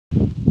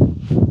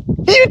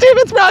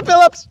YouTube, it's Brad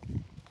Phillips.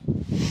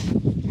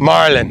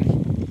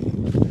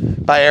 Marlin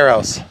by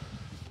Arrows.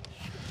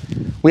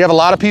 We have a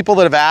lot of people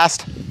that have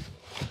asked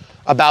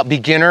about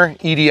beginner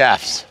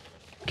EDFs,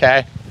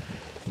 okay?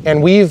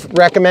 And we've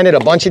recommended a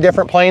bunch of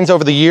different planes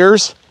over the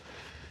years,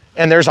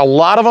 and there's a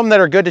lot of them that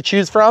are good to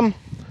choose from,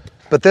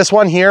 but this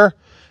one here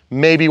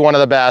may be one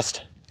of the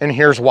best, and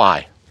here's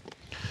why.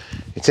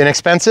 It's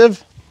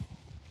inexpensive,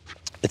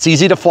 it's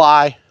easy to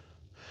fly,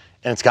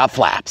 and it's got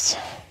flaps.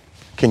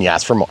 Can you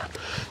ask for more?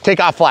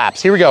 Takeoff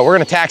flaps, here we go. We're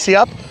gonna taxi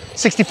up,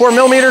 64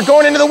 millimeter,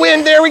 going into the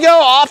wind, there we go,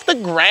 off the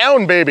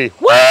ground, baby.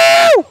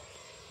 Woo!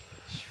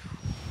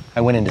 I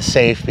went into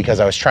safe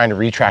because I was trying to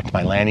retract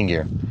my landing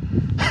gear.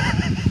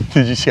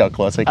 Did you see how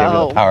close I came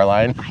to the power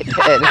line? I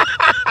did.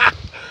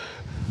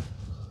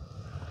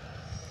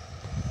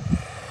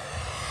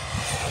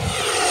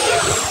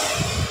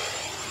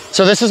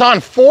 So this is on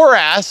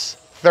 4S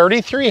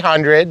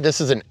 3300. This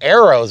is an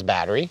Arrows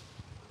battery.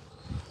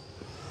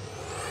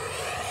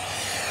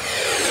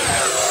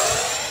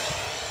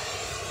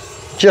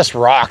 Just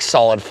rock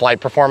solid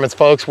flight performance,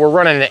 folks. We're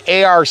running an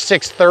AR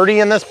 630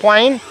 in this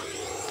plane.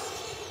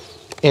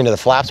 Into the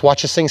flaps.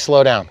 Watch this thing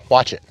slow down.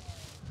 Watch it.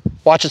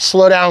 Watch it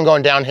slow down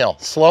going downhill.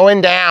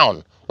 Slowing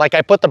down. Like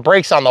I put the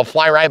brakes on, they'll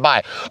fly right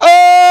by.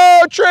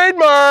 Oh,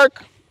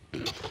 trademark.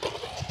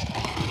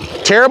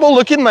 Terrible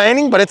looking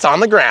landing, but it's on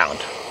the ground.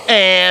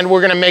 And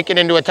we're gonna make it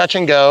into a touch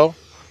and go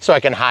so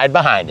I can hide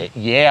behind it.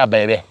 Yeah,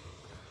 baby.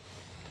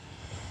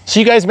 So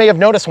you guys may have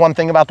noticed one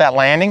thing about that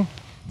landing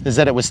is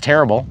that it was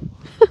terrible.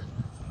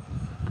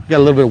 Got a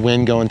little bit of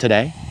wind going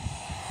today.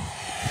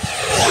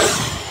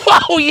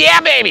 Oh yeah,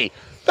 baby.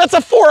 That's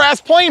a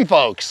 4S plane,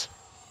 folks.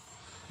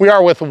 We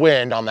are with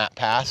wind on that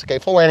pass. Okay,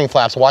 full landing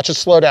flaps. Watch it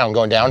slow down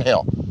going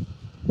downhill.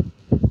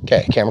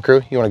 Okay, camera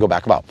crew, you wanna go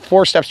back about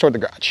 4 steps toward the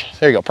garage.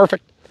 There you go,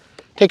 perfect.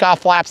 Take off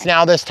flaps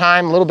now this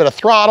time, a little bit of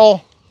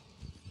throttle.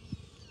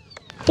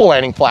 Full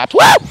landing flaps.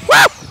 Woo,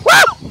 woo,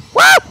 woo,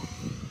 woo.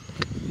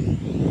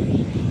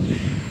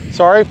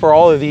 Sorry for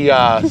all of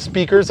the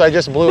speakers I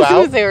just blew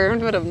out. There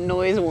was a bit of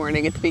noise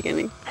warning at the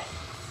beginning.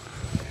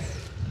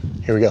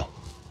 Here we go.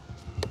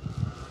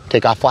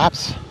 Take off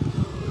flaps.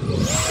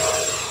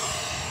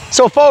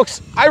 So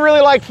folks, I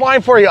really like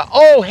flying for you.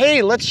 Oh,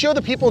 hey, let's show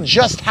the people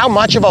just how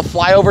much of a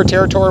flyover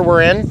territory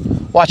we're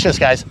in. Watch this,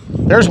 guys.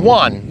 There's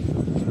 1.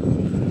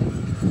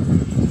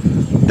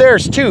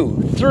 There's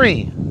 2,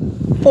 3,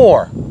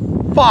 4,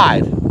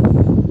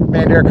 5.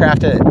 Manned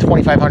aircraft at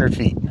 2,500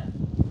 feet.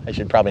 I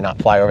should probably not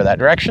fly over that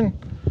direction.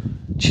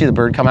 Did you see the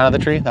bird come out of the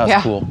tree? That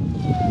was cool.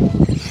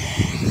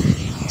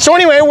 So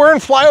anyway, we're in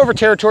flyover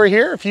territory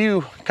here. If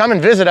you come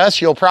and visit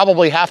us, you'll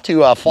probably have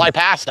to fly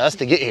past us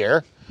to get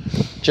here.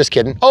 Just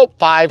kidding. Oh,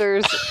 5.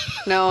 There's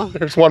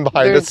 1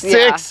 behind us.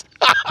 6.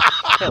 Yeah,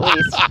 at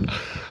least.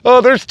 Oh,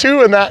 there's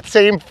 2 in that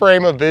same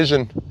frame of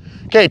vision.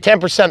 Okay,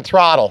 10%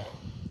 throttle.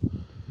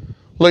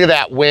 Look at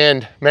that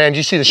wind. Man, did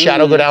you see the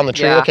shadow go down the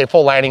tree? Yeah. Okay,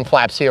 full landing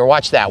flaps here.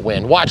 Watch that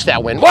wind. Watch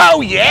that wind.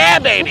 Whoa, yeah,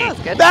 baby.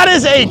 That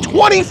is a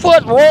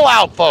 20-foot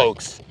rollout,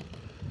 folks.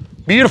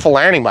 Beautiful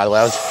landing, by the way.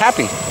 I was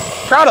happy.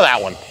 Proud of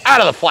that one. Out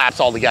of the flaps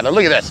altogether.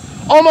 Look at this.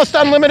 Almost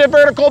unlimited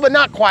vertical, but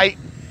not quite.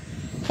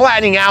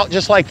 Flattening out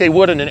just like they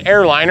would in an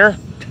airliner.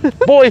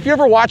 Boy, if you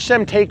ever watch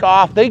them take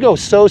off, they go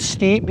so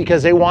steep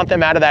because they want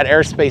them out of that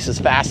airspace as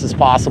fast as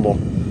possible.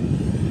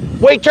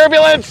 Wake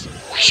turbulence.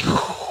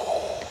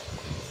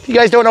 If you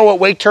guys don't know what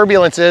wake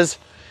turbulence is,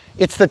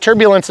 it's the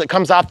turbulence that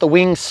comes off the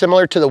wings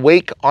similar to the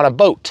wake on a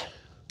boat.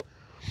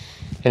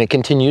 And it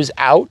continues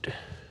out.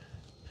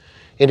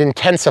 It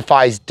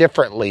intensifies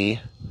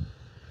differently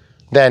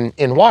than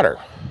in water,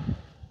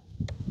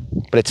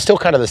 but it's still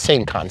kind of the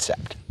same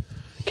concept.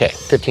 Okay,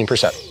 15%,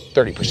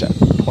 30%,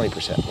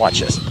 20%. Watch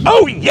this.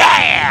 Oh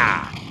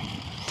yeah!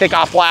 Take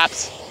off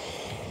flaps.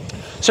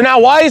 So now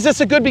why is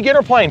this a good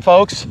beginner plane,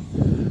 folks?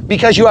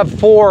 Because you have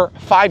 4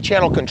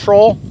 5-channel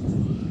control,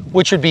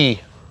 which would be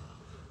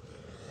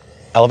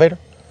elevator,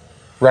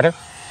 rudder,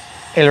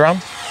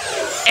 ailerons,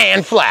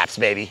 and flaps,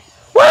 baby.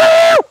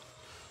 Woo!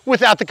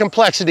 Without the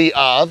complexity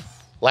of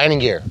landing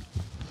gear.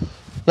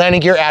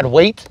 Landing gear add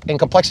weight and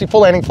complexity.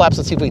 Full landing flaps.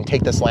 Let's see if we can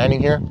take this landing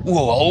here.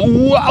 Whoa,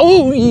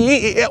 whoa,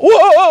 yeah,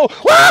 whoa,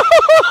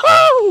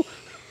 whoa.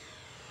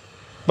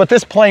 But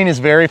this plane is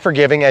very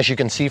forgiving, as you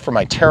can see from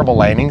my terrible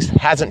landings.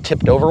 Hasn't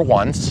tipped over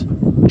once.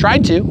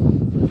 Tried to,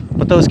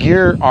 but those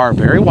gear are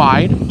very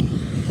wide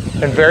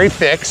and very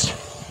fixed.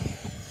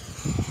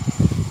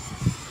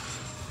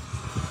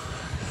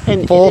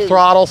 And full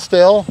throttle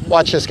still.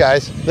 Watch this,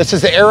 guys. This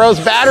is the Arrows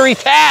battery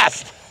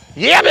test.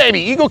 Yeah, baby,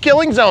 eagle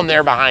killing zone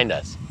there behind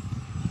us.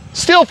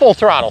 Still full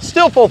throttle,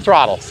 still full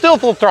throttle, still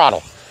full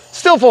throttle,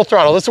 still full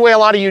throttle. This is the way a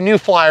lot of you new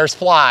flyers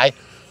fly.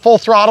 Full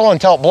throttle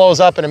until it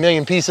blows up in a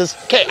million pieces.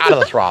 Okay, out of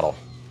the throttle.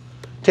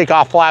 Take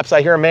off flaps.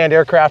 I hear a manned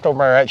aircraft over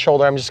my right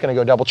shoulder. I'm just gonna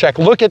go double check.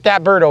 Look at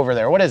that bird over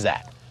there. What is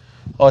that?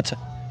 Oh,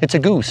 it's a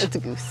goose. It's a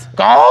goose.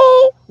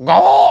 Go,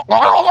 go, go,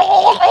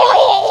 go,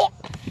 go.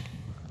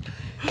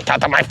 Get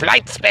out of my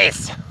flight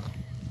space.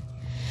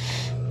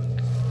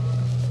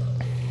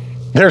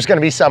 There's gonna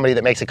be somebody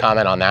that makes a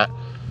comment on that.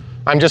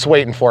 I'm just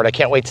waiting for it. I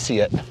can't wait to see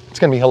it. It's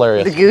gonna be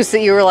hilarious. The goose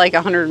that you were like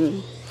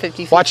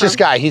 150 feet Watch from? this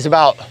guy. He's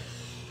about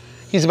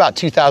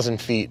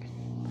 2,000 feet.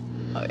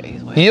 Oh, yeah,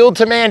 he's way Yield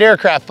to manned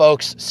aircraft,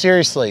 folks.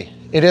 Seriously,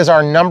 it is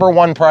our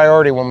 #1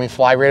 priority when we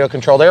fly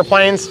radio-controlled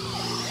airplanes,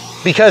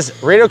 because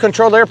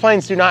radio-controlled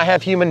airplanes do not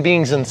have human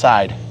beings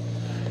inside.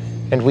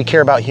 And we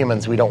care about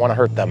humans. We don't want to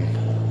hurt them.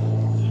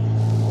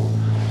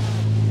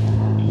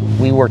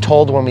 We were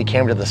told when we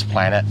came to this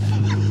planet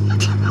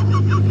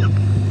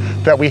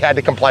that we had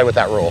to comply with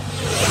that rule.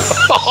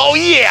 Oh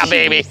yeah,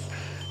 baby.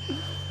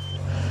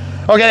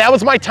 Okay, that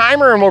was my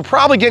timer, and we're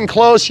probably getting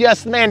close.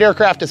 Yes, the manned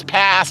aircraft is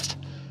passed.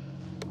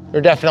 They're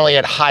definitely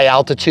at high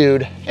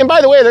altitude. And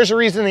by the way, there's a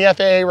reason the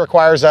FAA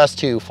requires us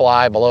to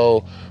fly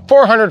below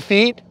 400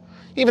 feet,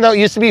 even though it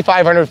used to be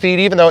 500 feet,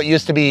 even though it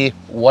used to be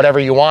whatever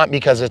you want,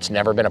 because it's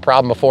never been a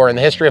problem before in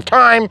the history of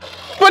time.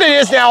 But it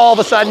is now all of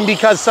a sudden,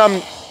 because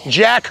some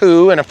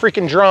jack-who in a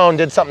freaking drone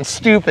did something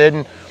stupid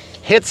and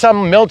hit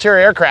some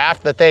military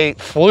aircraft that they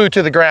flew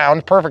to the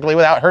ground perfectly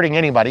without hurting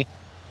anybody.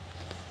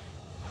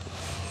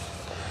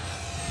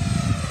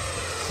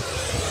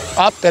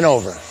 Up and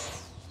over.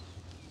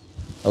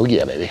 Oh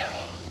yeah, baby.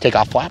 Take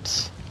off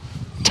flaps.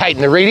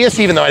 Tighten the radius,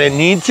 even though I didn't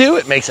need to.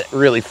 It makes it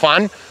really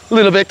fun. A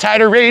little bit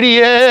tighter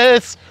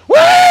radius.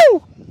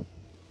 Woo!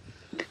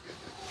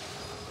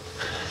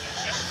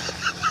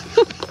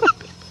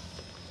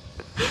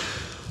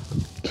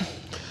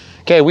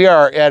 Okay, we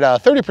are at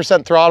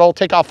 30% throttle.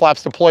 Takeoff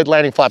flaps deployed,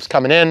 landing flaps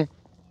coming in.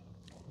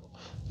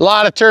 A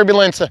lot of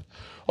turbulence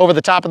over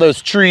the top of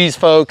those trees,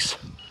 folks.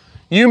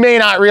 You may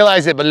not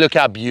realize it, but look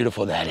how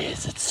beautiful that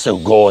is. It's so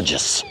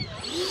gorgeous.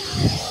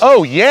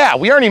 Oh yeah,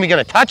 we aren't even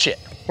gonna touch it.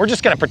 We're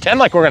just gonna pretend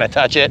like we're gonna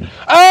touch it.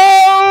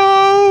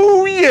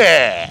 Oh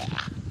yeah.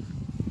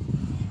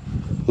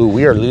 Ooh,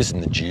 we are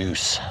losing the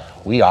juice.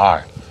 We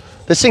are.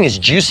 This thing is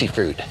juicy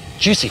fruit.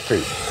 Juicy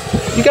fruit.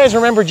 You guys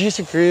remember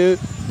juicy fruit?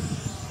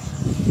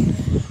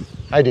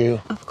 I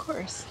do. Of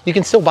course. You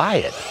can still buy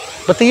it.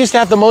 But they used to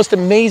have the most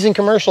amazing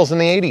commercials in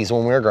the 80s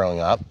when we were growing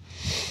up.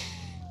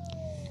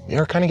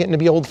 You're kind of getting to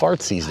be old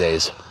farts these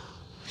days.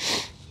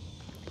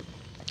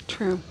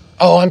 True.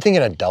 Oh, I'm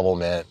thinking of Double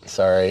Mint,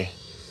 sorry.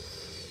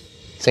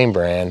 Same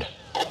brand.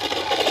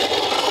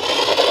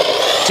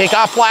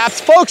 Takeoff flaps.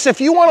 Folks, if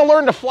you want to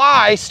learn to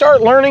fly,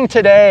 start learning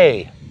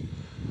today.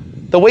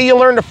 The way you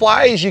learn to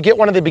fly is you get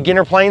one of the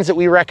beginner planes that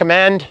we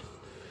recommend.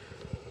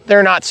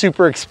 They're not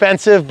super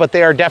expensive, but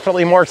they are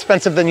definitely more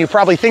expensive than you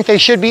probably think they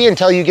should be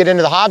until you get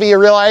into the hobby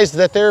and realize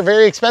that they're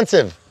very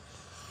expensive.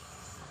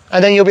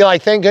 And then you'll be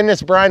like, thank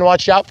goodness Brian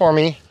watched out for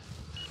me.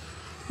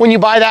 When you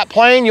buy that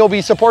plane, you'll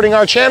be supporting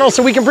our channel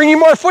so we can bring you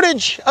more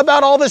footage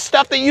about all this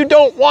stuff that you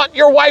don't want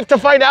your wife to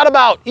find out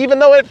about, even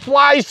though it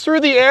flies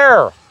through the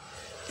air.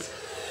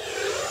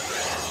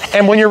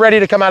 And when you're ready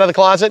to come out of the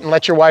closet and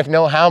let your wife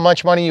know how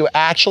much money you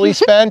actually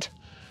spent,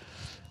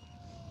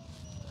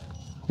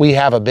 we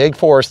have a big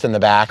forest in the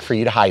back for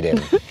you to hide in.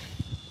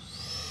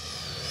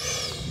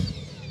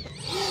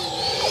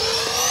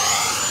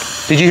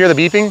 Did you hear the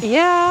beeping?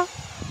 Yeah.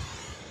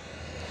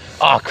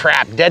 Oh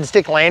crap, dead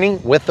stick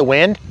landing with the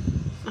wind.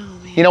 Oh,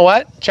 man. You know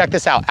what? Check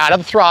this out. Out of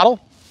the throttle,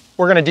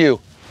 we're gonna do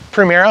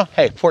Primera.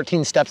 Hey,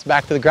 14 steps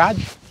back to the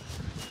garage.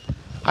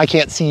 I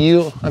can't see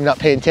you, I'm not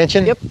paying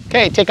attention. Yep.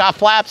 Okay, take off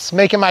flaps,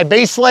 making my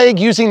base leg,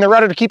 using the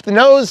rudder to keep the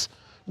nose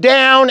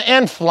down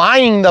and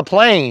flying the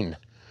plane.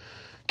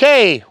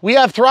 Okay, we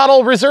have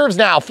throttle reserves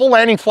now. Full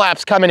landing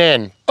flaps coming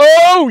in.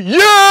 Oh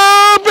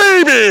yeah,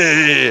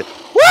 baby!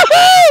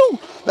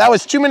 Woohoo! That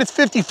was 2 minutes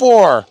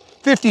 54,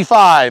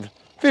 55,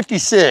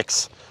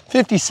 56,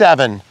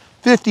 57,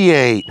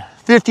 58,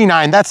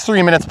 59. That's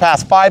 3 minutes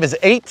past 5 is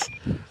 8.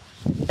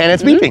 And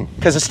it's beeping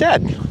because it's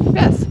dead.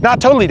 Yes.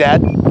 Not totally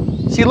dead.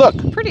 See, look.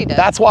 Pretty dead.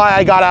 That's why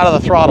I got out of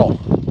the throttle,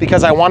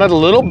 because I wanted a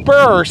little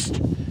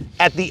burst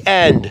at the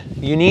end.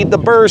 You need the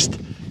burst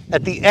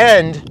at the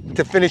end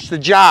to finish the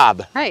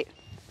job. Right.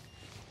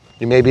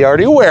 You may be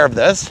already aware of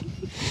this.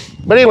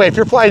 But anyway, if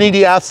you're flying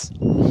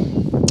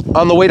EDFs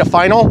on the way to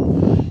final,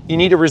 you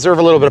need to reserve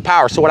a little bit of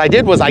power. So what I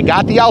did was I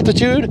got the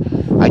altitude,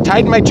 I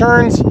tightened my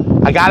turns,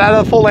 I got out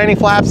of the full landing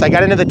flaps, I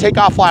got into the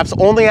takeoff flaps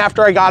only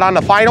after I got on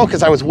the final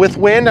because I was with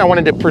wind. I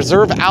wanted to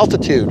preserve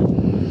altitude.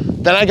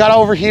 Then I got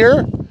over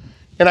here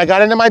and I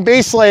got into my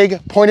base leg,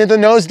 pointed the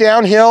nose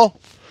downhill,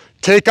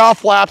 takeoff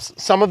flaps.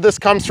 Some of this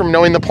comes from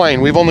knowing the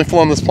plane. We've only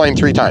flown this plane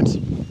 3 times,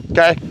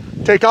 okay?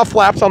 Takeoff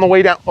flaps on the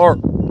way down, or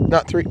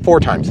not 3, 4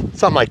 times,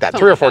 something like that,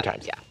 3 or 4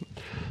 times. Yeah.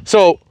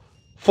 So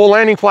full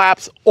landing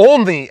flaps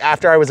only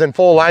after I was in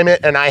full alignment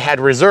and I had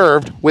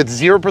reserved with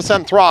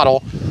 0%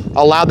 throttle,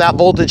 allowed that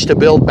voltage to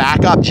build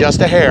back up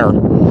just a hair.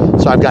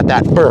 So I've got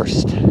that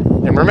burst.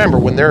 And remember,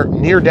 when they're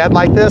near dead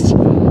like this,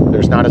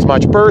 there's not as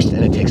much burst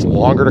and it takes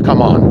longer to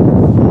come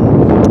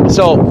on.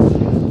 So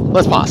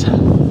let's pause.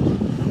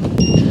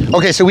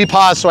 Okay, so we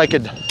paused so I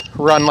could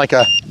run like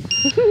a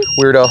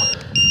weirdo.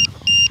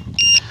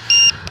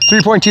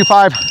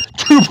 3.25,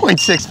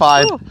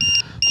 2.65,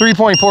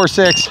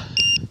 3.46,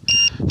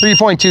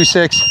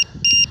 3.26,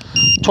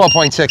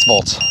 12.6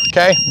 volts,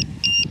 okay?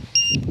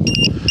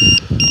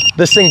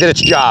 This thing did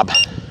its job.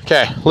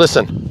 Okay,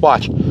 listen,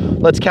 watch.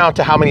 Let's count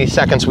to how many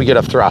seconds we get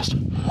of thrust.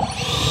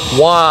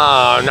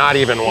 1, not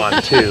even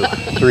 1, 2,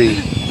 3,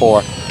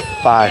 4,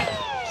 5,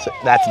 6.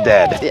 That's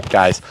dead,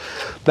 guys.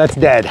 That's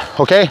dead,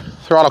 okay?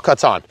 Throttle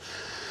cuts on.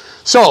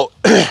 So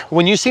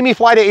when you see me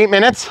fly to 8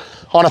 minutes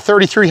on a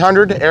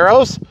 3300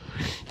 arrows,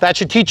 that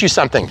should teach you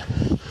something.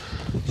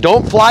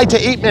 Don't fly to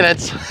 8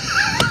 minutes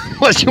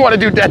unless you want to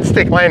do dead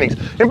stick landings.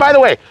 And by the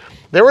way,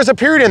 there was a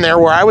period in there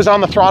where I was on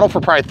the throttle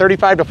for probably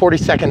 35 to 40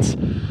 seconds,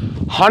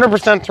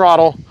 100%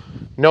 throttle,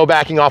 no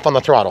backing off on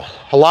the throttle.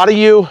 A lot of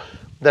you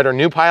that are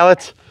new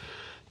pilots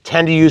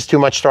tend to use too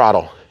much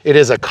throttle. It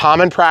is a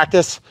common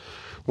practice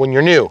when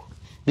you're new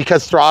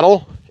because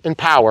throttle and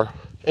power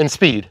and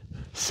speed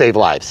save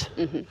lives,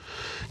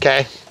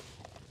 okay?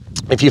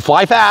 If you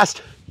fly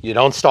fast, you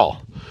don't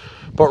stall.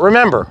 But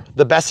remember,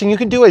 the best thing you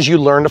can do as you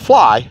learn to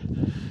fly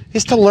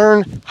is to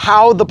learn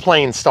how the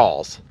plane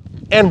stalls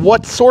and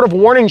what sort of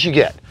warnings you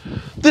get.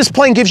 This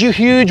plane gives you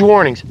huge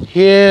warnings,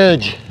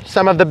 huge,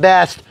 some of the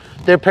best.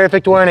 They're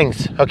perfect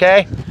warnings,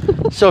 okay?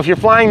 So if you're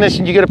flying this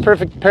and you get a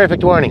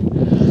perfect warning,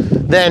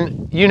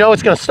 then you know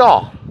it's gonna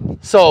stall.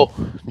 So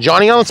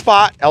Johnny on the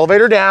spot,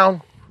 elevator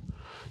down,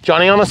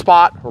 Johnny on the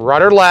spot,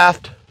 rudder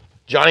left,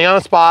 Johnny on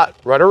the spot,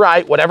 rudder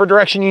right, whatever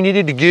direction you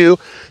needed to go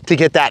to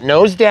get that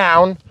nose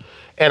down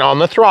and on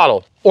the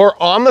throttle,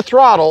 or on the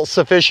throttle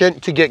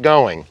sufficient to get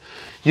going.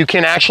 You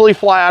can actually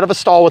fly out of a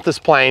stall with this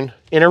plane.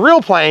 In a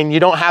real plane, you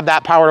don't have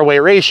that power to weight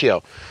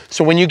ratio.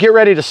 So when you get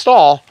ready to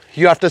stall,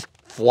 you have to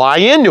fly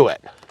into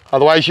it.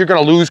 Otherwise you're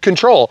gonna lose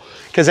control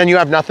because then you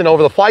have nothing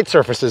over the flight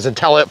surfaces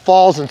until it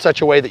falls in such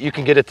a way that you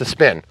can get it to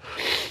spin.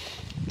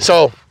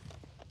 So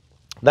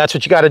that's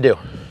what you gotta do.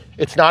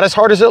 It's not as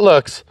hard as it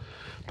looks,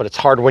 but it's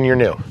hard when you're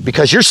new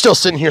because you're still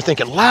sitting here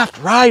thinking left,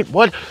 right,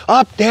 what,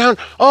 up, down,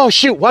 oh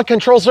shoot, what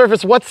control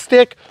surface, what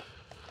stick?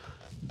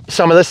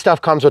 Some of this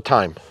stuff comes with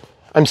time.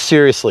 I'm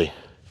seriously,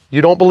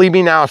 you don't believe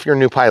me now if you're a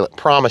new pilot,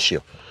 promise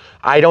you.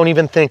 I don't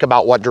even think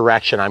about what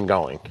direction I'm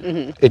going.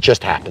 It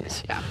just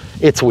happens. Yeah.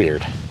 It's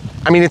weird.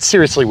 I mean, it's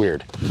seriously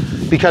weird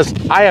because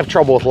I have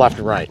trouble with left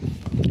and right.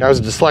 I was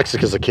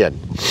dyslexic as a kid.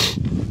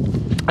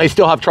 I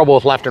still have trouble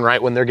with left and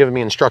right when they're giving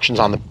me instructions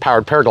on the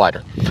powered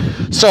paraglider.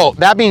 So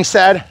that being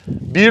said,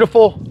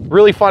 beautiful,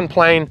 really fun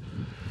plane,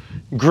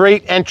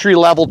 great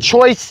entry-level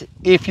choice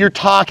if you're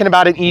talking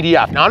about an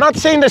EDF. Now, I'm not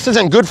saying this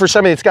isn't good for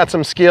somebody that's got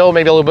some skill,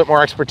 maybe a little bit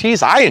more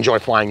expertise. I enjoy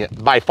flying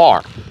it by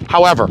far.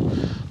 However,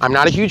 I'm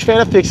not a huge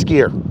fan of fixed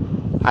gear.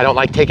 I don't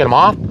like taking them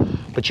off,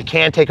 but you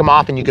can take them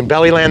off and you can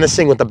belly land this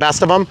thing with the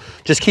best of them.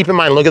 Just keep in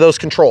mind, look at those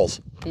controls.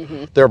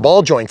 They're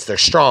ball joints, they're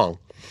strong,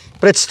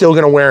 but it's still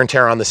gonna wear and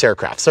tear on this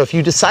aircraft. So if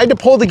you decide to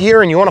pull the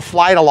gear and you wanna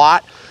fly it a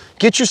lot,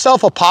 get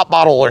yourself a pop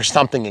bottle or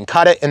something and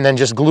cut it and then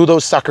just glue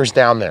those suckers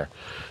down there.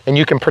 And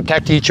you can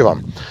protect each of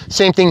them.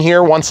 Same thing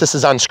here, once this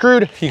is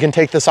unscrewed, you can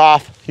take this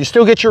off. You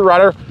still get your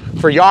rudder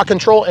for yaw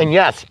control, and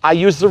yes, I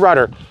use the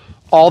rudder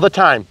all the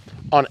time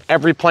on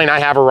every plane I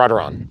have a rudder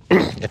on.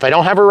 If I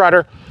don't have a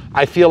rudder,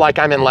 I feel like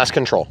I'm in less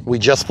control. We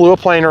just flew a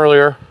plane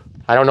earlier.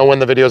 I don't know when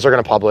the videos are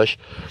gonna publish,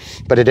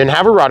 but it didn't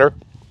have a rudder,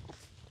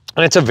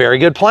 and it's a very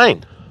good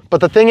plane.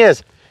 But the thing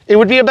is, it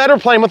would be a better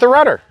plane with a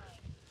rudder.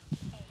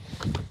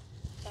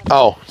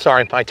 Oh,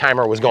 sorry, my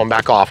timer was going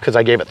back off because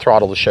I gave it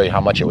throttle to show you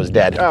how much it was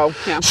dead. Oh,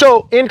 yeah.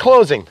 So in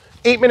closing,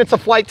 8 minutes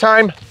of flight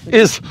time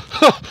is,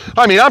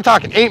 I mean, I'm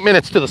talking 8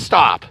 minutes to the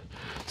stop.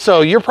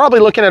 So you're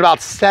probably looking at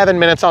about 7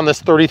 minutes on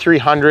this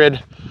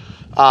 3300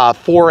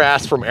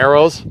 4S from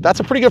Arrows. That's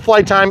a pretty good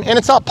flight time, and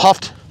it's not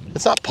puffed.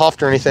 It's not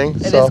puffed or anything.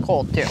 It is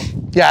cold too.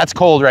 Yeah, it's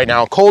cold right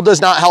now. Cold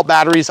does not help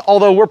batteries,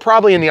 although we're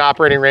probably in the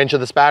operating range of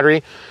this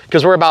battery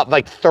because we're about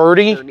like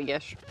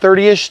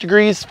 30-ish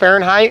degrees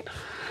Fahrenheit.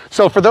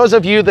 So for those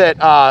of you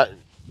that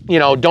you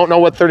know, don't know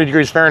what 30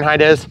 degrees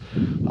Fahrenheit is,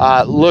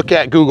 look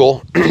at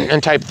Google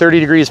and type 30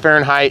 degrees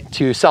Fahrenheit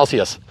to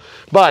Celsius.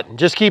 But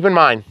just keep in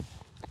mind,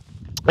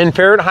 in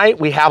Fahrenheit,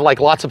 we have like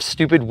lots of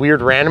stupid,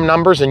 weird, random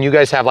numbers, and you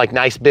guys have like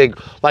nice big,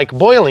 like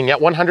boiling at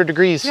 100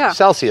 degrees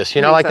Celsius,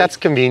 you know, like that's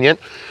convenient.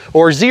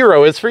 Or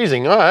 0 is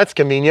freezing, oh, that's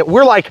convenient.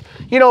 We're like,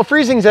 you know,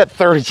 freezing's at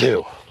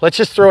 32. Let's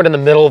just throw it in the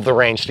middle of the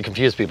range to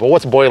confuse people.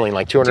 What's boiling,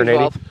 like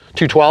 280?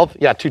 212?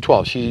 Yeah,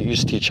 212, she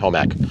used to teach home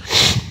ec.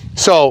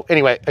 So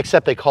anyway,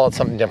 except they call it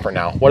something different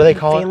now. What do they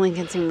call Failing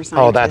consumer scientist.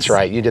 Oh, that's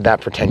right. You did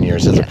that for 10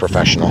 years as a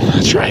professional.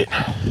 That's right.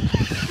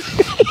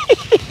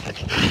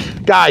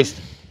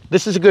 Guys,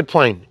 this is a good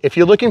plane. If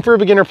you're looking for a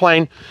beginner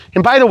plane,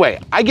 and by the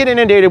way, I get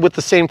inundated with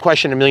the same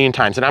question a million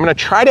times, and I'm gonna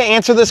try to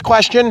answer this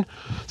question.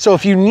 So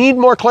if you need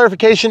more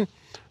clarification,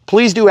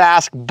 please do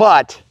ask,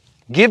 but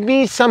give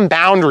me some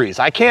boundaries.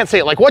 I can't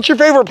say, like, what's your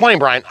favorite plane,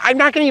 Brian? I'm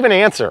not gonna even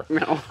answer.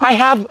 No. I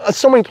have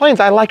so many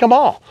planes, I like them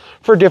all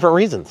for different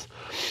reasons.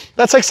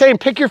 That's like saying,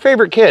 pick your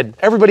favorite kid.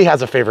 Everybody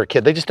has a favorite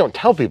kid. They just don't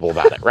tell people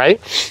about it,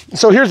 right?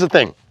 So here's the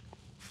thing.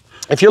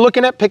 If you're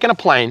looking at picking a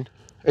plane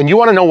and you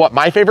wanna know what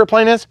my favorite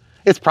plane is,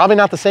 it's probably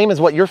not the same as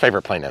what your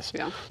favorite plane is.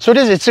 Yeah. So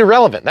it's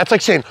irrelevant. That's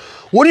like saying,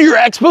 what are your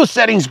expo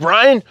settings,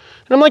 Brian?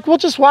 And I'm like, well,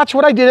 just watch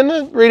what I did in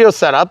the radio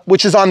setup,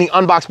 which is on the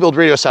Unbox Build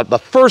radio setup. The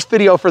first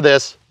video for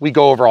this, we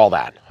go over all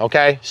that,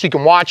 okay? So you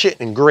can watch it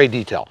in great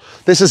detail.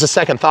 This is a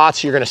second thought,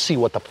 so you're gonna see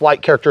what the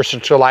flight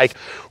characteristics are like.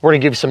 We're gonna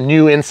give you some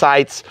new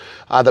insights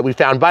that we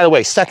found. By the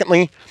way,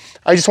 secondly,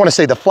 I just wanna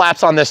say the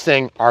flaps on this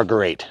thing are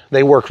great.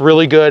 They work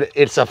really good.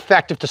 It's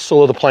effective to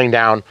slow the plane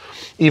down,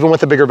 even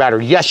with a bigger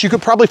battery. Yes, you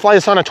could probably fly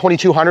this on a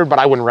 2200, but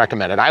I wouldn't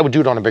recommend it. I would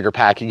do it on a bigger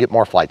pack. You get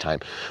more flight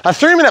time. A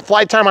 3-minute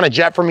flight time on a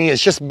jet for me is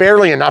just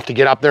barely enough to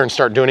get up there and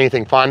start doing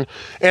anything fun.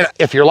 And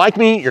if you're like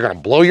me, you're gonna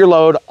blow your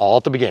load all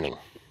at the beginning.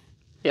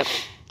 Yep.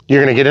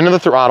 You're gonna get into the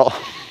throttle.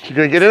 You're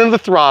gonna get into the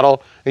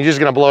throttle and you're just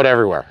gonna blow it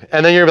everywhere.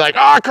 And then you're gonna be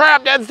like, oh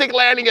crap, dead stick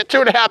landing at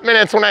 2.5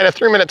 minutes when I had a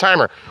 3-minute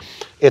timer.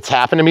 It's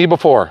happened to me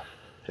before,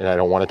 and I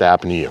don't want it to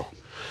happen to you.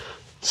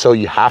 So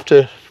you have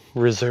to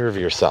reserve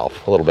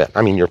yourself a little bit.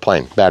 I mean, your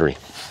plane, battery.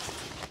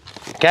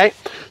 Okay?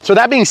 So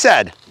that being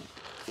said,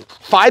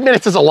 5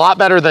 minutes is a lot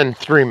better than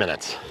 3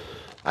 minutes,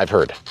 I've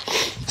heard.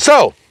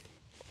 So,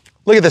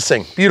 look at this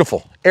thing,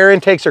 beautiful. Air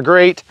intakes are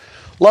great.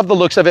 Love the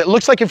looks of it. It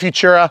looks like a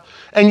Futura.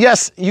 And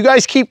yes, you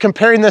guys keep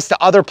comparing this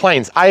to other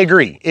planes. I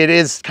agree. It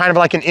is kind of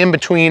like an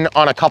in-between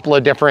on a couple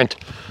of different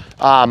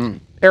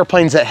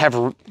airplanes that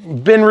have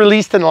been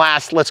released in the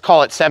last, let's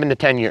call it 7 to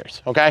 10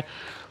 years, okay?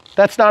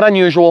 That's not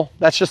unusual.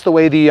 That's just the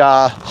way the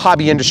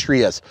hobby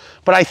industry is.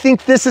 But I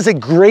think this is a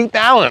great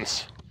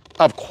balance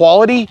of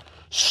quality,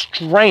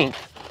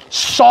 strength,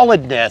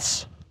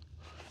 solidness,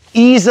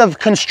 ease of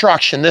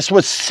construction. This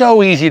was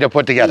so easy to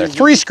put together.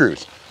 3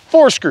 screws,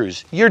 4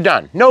 screws, you're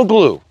done. No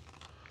glue.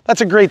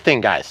 That's a great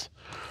thing, guys.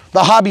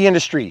 The hobby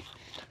industry.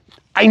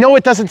 I know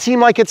it doesn't seem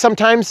like it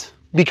sometimes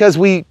because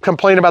we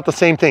complain about the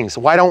same things.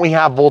 Why don't we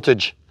have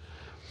voltage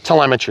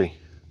telemetry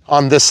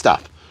on this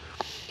stuff?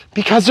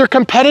 Because they're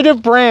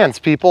competitive brands,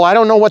 people. I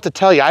don't know what to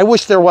tell you. I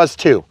wish there was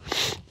too.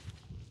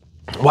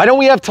 Why don't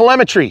we have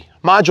telemetry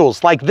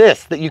modules like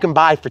this that you can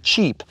buy for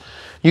cheap?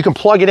 You can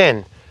plug it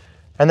in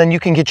and then you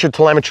can get your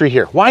telemetry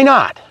here. Why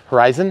not,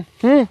 Horizon?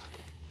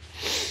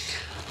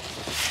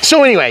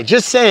 So anyway,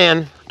 just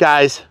saying,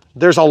 guys,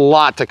 there's a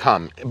lot to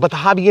come, but the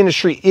hobby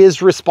industry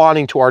is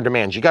responding to our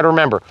demands. You got to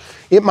remember,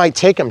 it might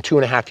take them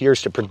 2.5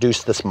 years to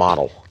produce this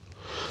model.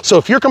 So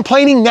if you're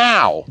complaining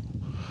now,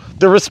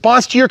 the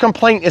response to your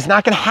complaint is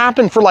not going to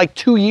happen for like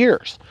 2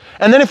 years.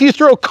 And then if you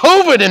throw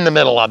COVID in the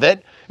middle of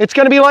it, it's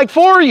going to be like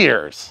 4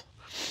 years.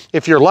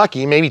 If you're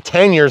lucky, maybe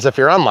 10 years if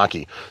you're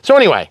unlucky. So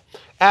anyway,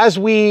 as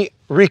we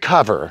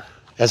recover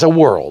as a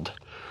world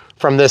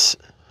from this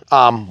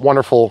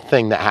wonderful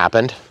thing that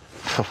happened,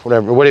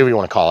 whatever you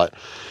want to call it,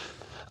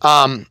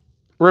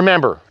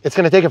 remember, it's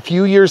going to take a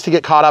few years to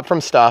get caught up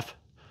from stuff.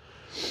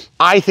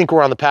 I think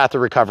we're on the path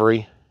of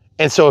recovery.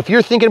 And so if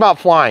you're thinking about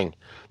flying,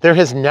 there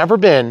has never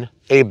been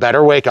a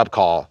better wake-up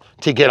call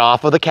to get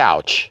off of the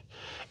couch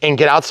and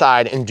get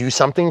outside and do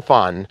something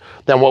fun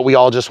than what we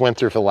all just went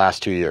through for the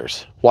last 2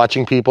 years,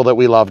 watching people that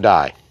we love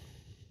die.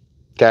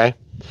 Okay?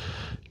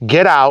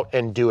 Get out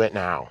and do it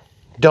now.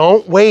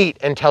 Don't wait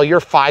until you're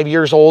 5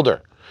 years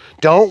older.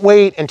 Don't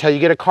wait until you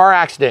get a car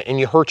accident and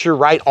you hurt your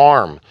right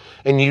arm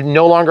and you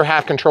no longer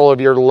have control of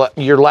your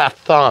left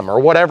thumb, or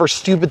whatever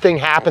stupid thing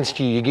happens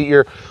to you. You get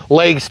your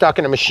leg stuck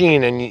in a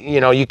machine and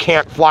you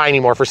can't fly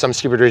anymore for some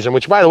stupid reason,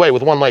 which, by the way,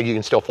 with one leg you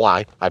can still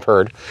fly, I've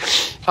heard.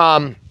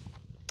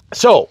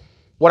 So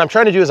what I'm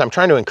trying to do is I'm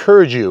trying to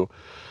encourage you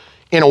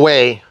in a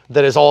way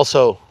that is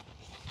also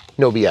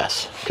no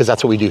BS, because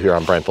that's what we do here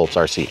on Brian Phillips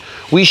RC.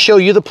 We show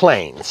you the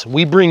planes.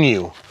 We bring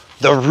you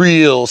the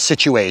real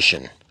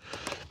situation.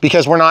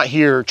 Because we're not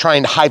here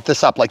trying to hype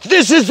this up like,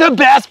 this is the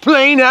best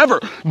plane ever,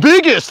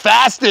 biggest,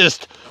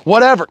 fastest,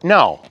 whatever.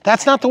 No,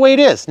 that's not the way it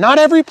is. Not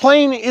every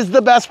plane is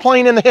the best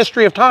plane in the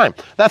history of time.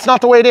 That's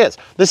not the way it is.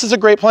 This is a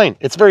great plane.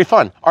 It's very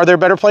fun. Are there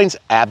better planes?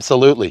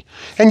 Absolutely.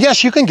 And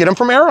yes, you can get them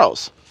from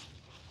Arrows.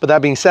 But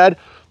that being said,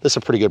 this is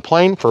a pretty good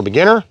plane for a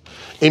beginner.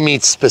 It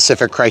meets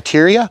specific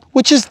criteria,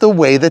 which is the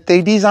way that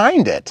they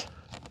designed it.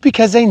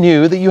 Because they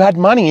knew that you had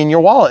money in your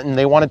wallet and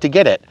they wanted to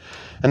get it.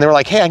 And they were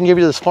like, hey, I can give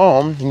you this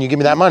phone and you give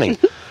me that money.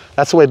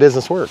 That's the way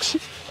business works.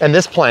 And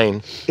this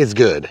plane is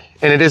good.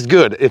 And it is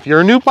good. If you're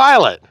a new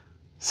pilot,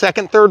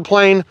 second, third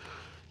plane,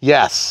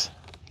 yes,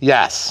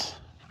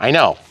 I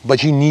know.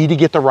 But you need to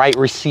get the right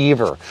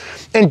receiver.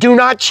 And do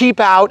not cheap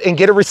out and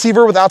get a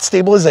receiver without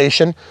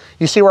stabilization.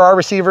 You see where our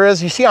receiver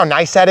is? You see how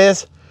nice that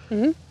is?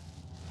 Mm-hmm.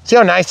 See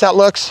how nice that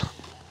looks?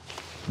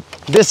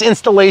 This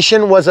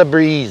installation was a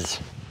breeze.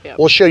 Yep.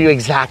 We'll show you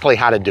exactly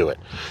how to do it.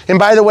 And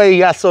by the way,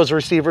 yes, those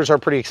receivers are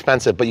pretty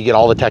expensive, but you get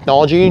all the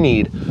technology you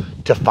need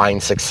to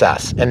find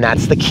success. And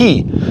that's the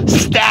key.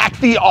 Stack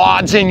the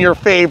odds in your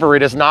favor.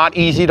 It is not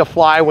easy to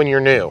fly when you're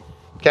new,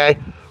 okay?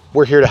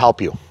 We're here to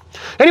help you.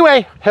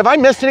 Anyway, have I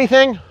missed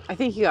anything? I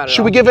think you got it.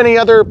 Should we give any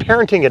other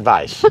parenting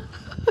advice?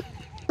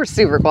 We're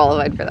super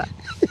qualified for that.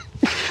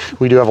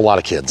 We do have a lot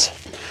of kids.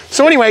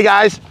 So anyway,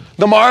 guys,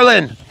 the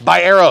Marlin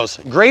by Arrows.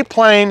 Great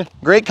plane,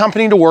 great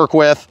company to work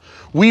with.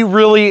 We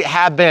really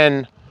have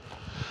been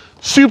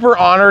super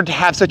honored to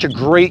have such a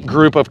great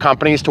group of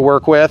companies to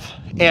work with.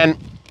 And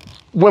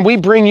when we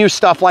bring you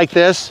stuff like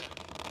this,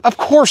 Of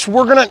course,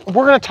 we're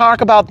gonna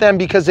talk about them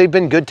because they've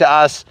been good to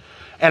us,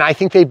 and I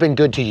think they've been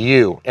good to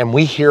you, and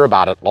we hear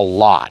about it a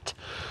lot.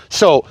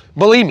 So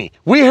believe me,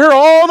 we hear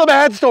all the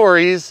bad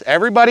stories.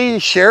 Everybody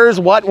shares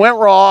what went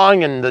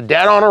wrong and the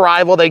dead on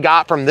arrival they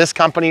got from this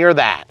company or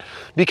that,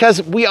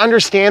 because we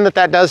understand that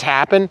that does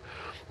happen.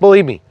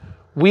 Believe me,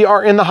 we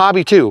are in the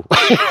hobby too.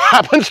 It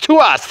happens to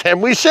us and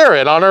we share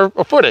it on our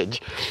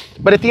footage.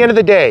 But at the end of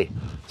the day,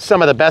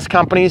 some of the best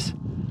companies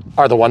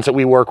are the ones that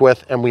we work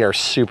with, and we are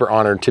super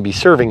honored to be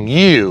serving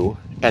you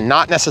and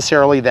not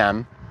necessarily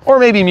them, or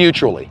maybe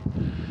mutually.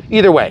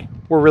 Either way,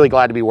 we're really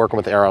glad to be working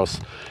with Arrows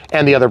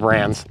and the other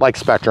brands like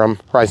Spectrum,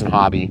 Horizon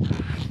Hobby,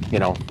 you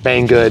know,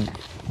 Banggood,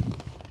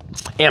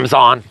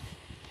 Amazon,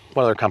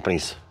 what other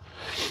companies?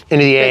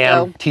 Into the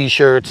AM,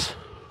 T-shirts,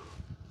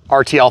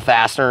 RTL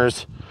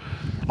fasteners.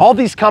 All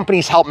these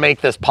companies help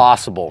make this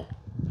possible,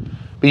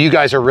 but you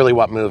guys are really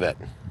what move it.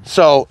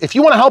 So if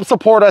you want to help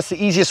support us,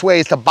 the easiest way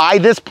is to buy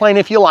this plane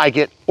if you like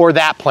it, or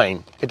that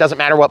plane. It doesn't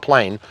matter what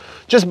plane.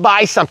 Just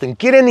buy something,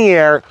 get in the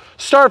air,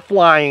 start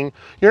flying.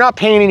 You're not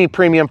paying any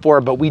premium for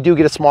it, but we do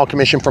get a small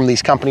commission from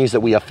these companies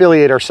that we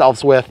affiliate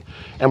ourselves with,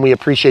 and we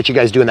appreciate you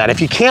guys doing that. If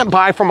you can't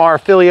buy from our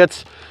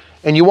affiliates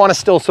and you want to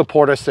still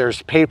support us,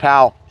 there's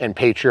PayPal and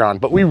Patreon,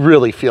 but we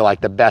really feel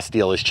like the best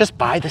deal is just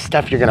buy the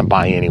stuff you're going to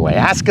buy anyway.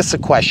 Ask us a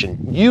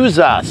question. Use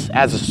us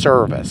as a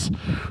service.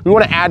 We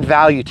want to add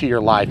value to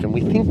your life, and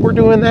we think we're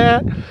doing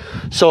that.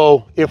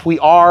 So if we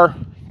are,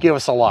 give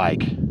us a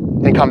like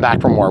and come back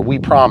for more. We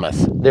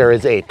promise there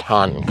is a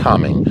ton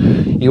coming.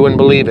 You wouldn't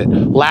believe it.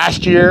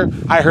 Last year,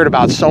 I heard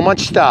about so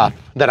much stuff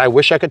that I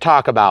wish I could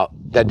talk about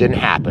that didn't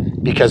happen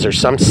because there's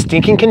some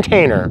stinking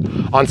container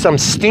on some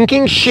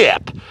stinking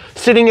ship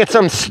sitting at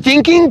some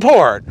stinking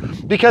port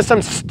because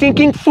some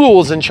stinking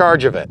fool's in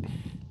charge of it.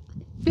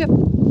 Yep.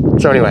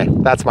 So anyway,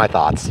 that's my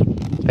thoughts.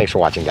 Thanks for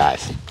watching,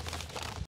 guys.